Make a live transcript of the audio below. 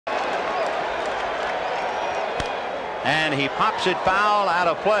And he pops it foul, out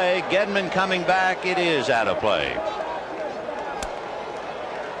of play. Gedman coming back. It is out of play.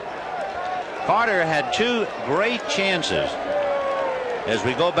 Carter had two great chances as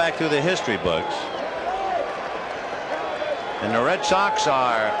we go back through the history books. And the Red Sox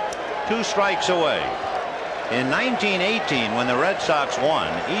are 2 strikes away. In 1918, when the Red Sox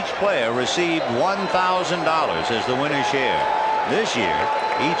won, each player received $1,000 as the winner's share. This year,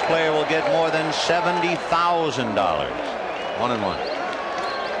 each player will get more than $70,000. 1-1.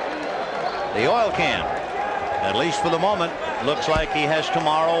 The oil can, at least for the moment, looks like he has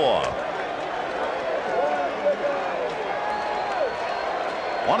tomorrow off.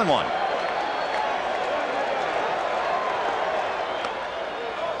 1-1.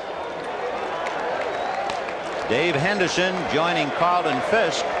 Dave Henderson joining Carlton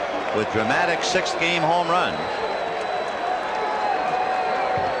Fisk with dramatic 6th game home runs.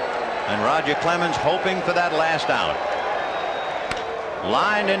 And Roger Clemens hoping for that last out.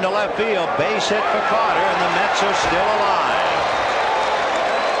 Lined into left field, base hit for Carter, and the Mets are still alive.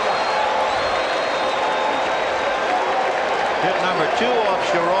 Hit number 2 off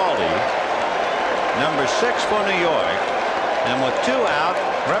Schiraldi, number 6 for New York, and with 2 out,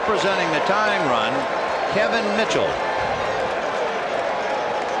 representing the tying run, Kevin Mitchell.